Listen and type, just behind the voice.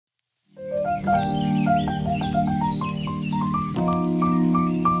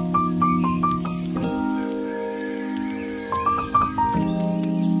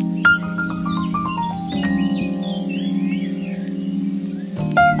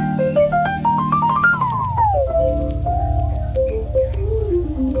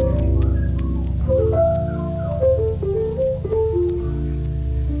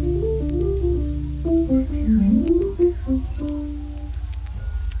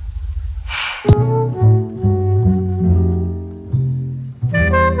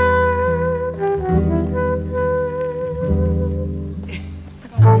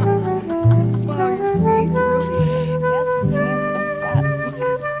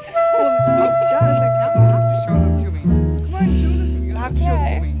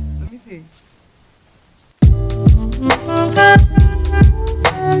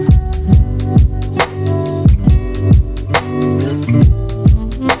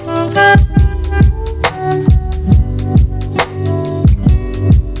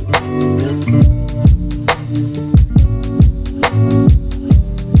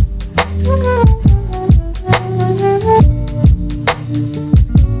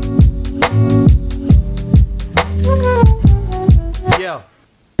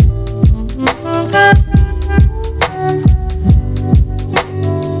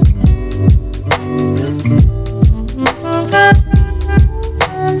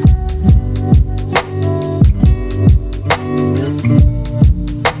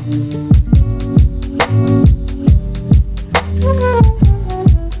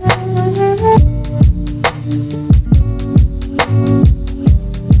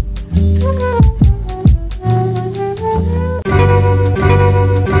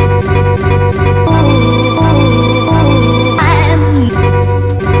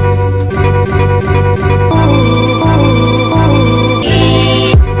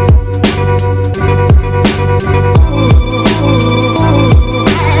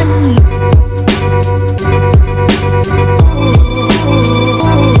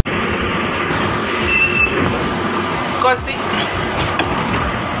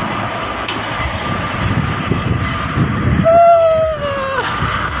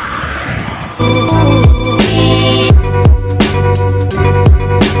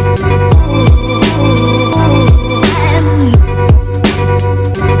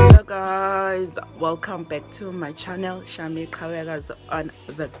welcome back to my channel. Shami Kawega's on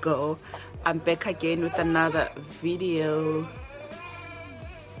the go. I'm back again with another video.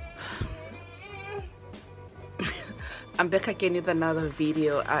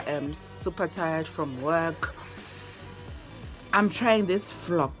 I am super tired from work. I'm trying this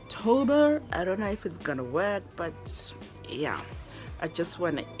vlogtober. I don't know if it's gonna work, but yeah, I just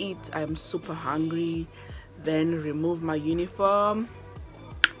want to eat. I'm super hungry. Then remove my uniform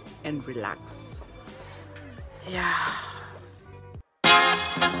and relax. Yeah.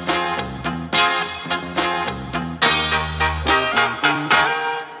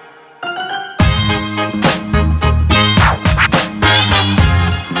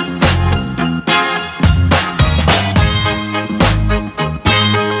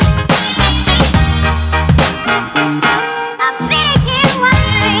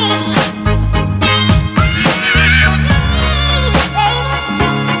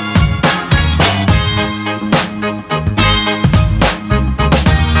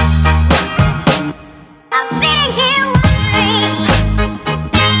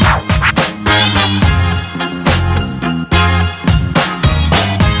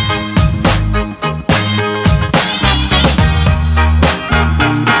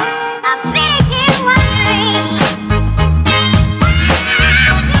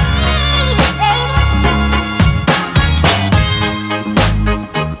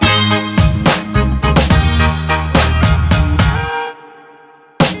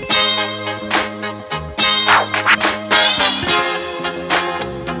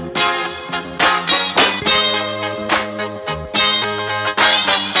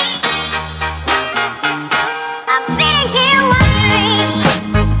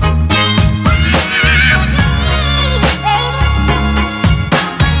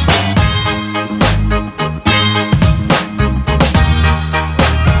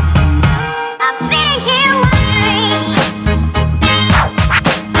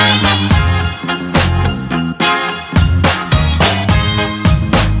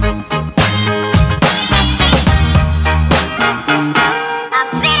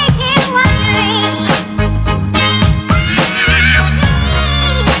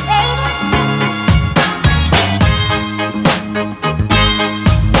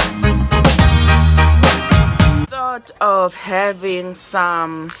 Of having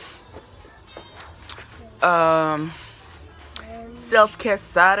some self-care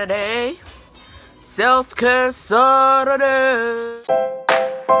Saturday.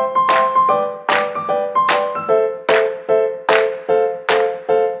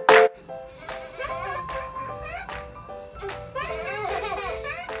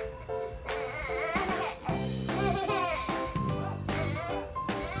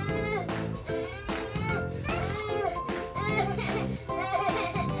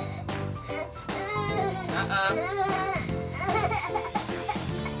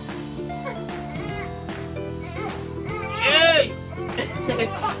 Hey!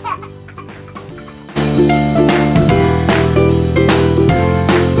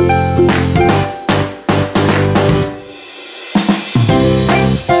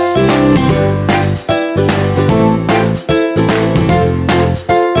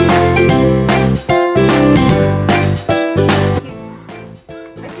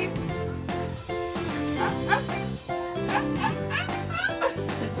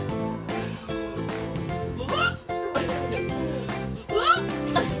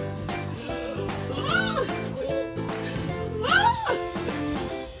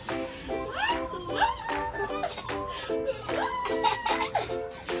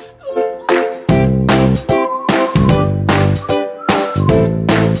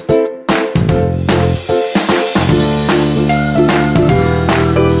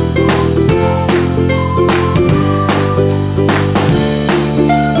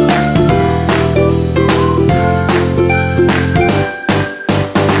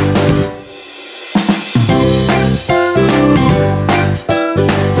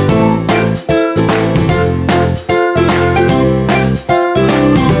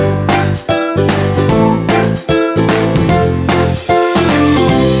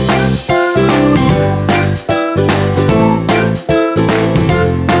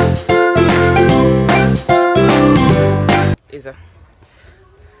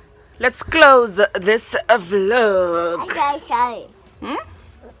 Let's close this vlog.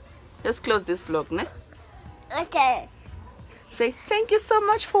 Let's close this vlog, ne? Okay. Say thank you so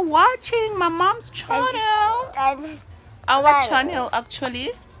much for watching my mom's channel. Our channel,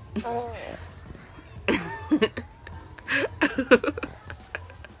 actually. Bye.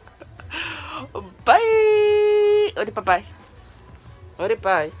 Bye.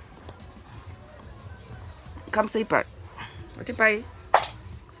 Bye. Come say bye. Bye.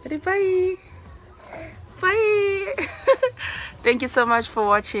 Bye. Bye. Thank you so much for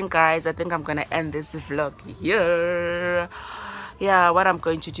watching, guys. I think I'm gonna end this vlog here. Yeah, what I'm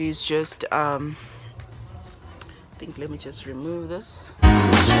going to do is just I think let me just remove this.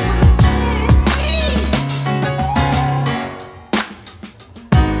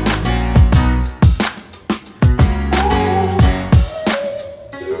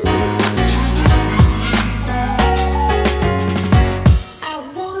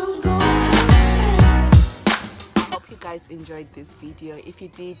 Guys enjoyed this video. If you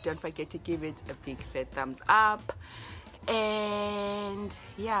did, don't forget to give it a big fat thumbs up. And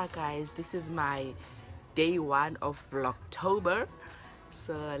yeah, guys, this is my day 1 of Vlogtober,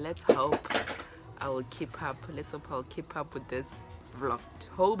 so let's hope I will keep up. Let's hope I'll keep up with this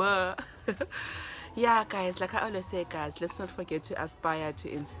Vlogtober. Yeah, guys, like I always say, guys, let's not forget to aspire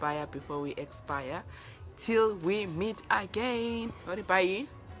to inspire before we expire. Till we meet again. Bye.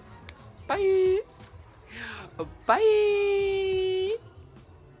 Bye. Bye.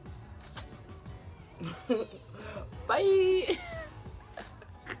 Bye.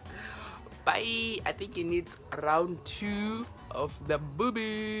 Bye. I think it needs round 2 of the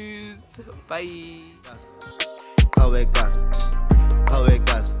boobies. Bye. How it goes.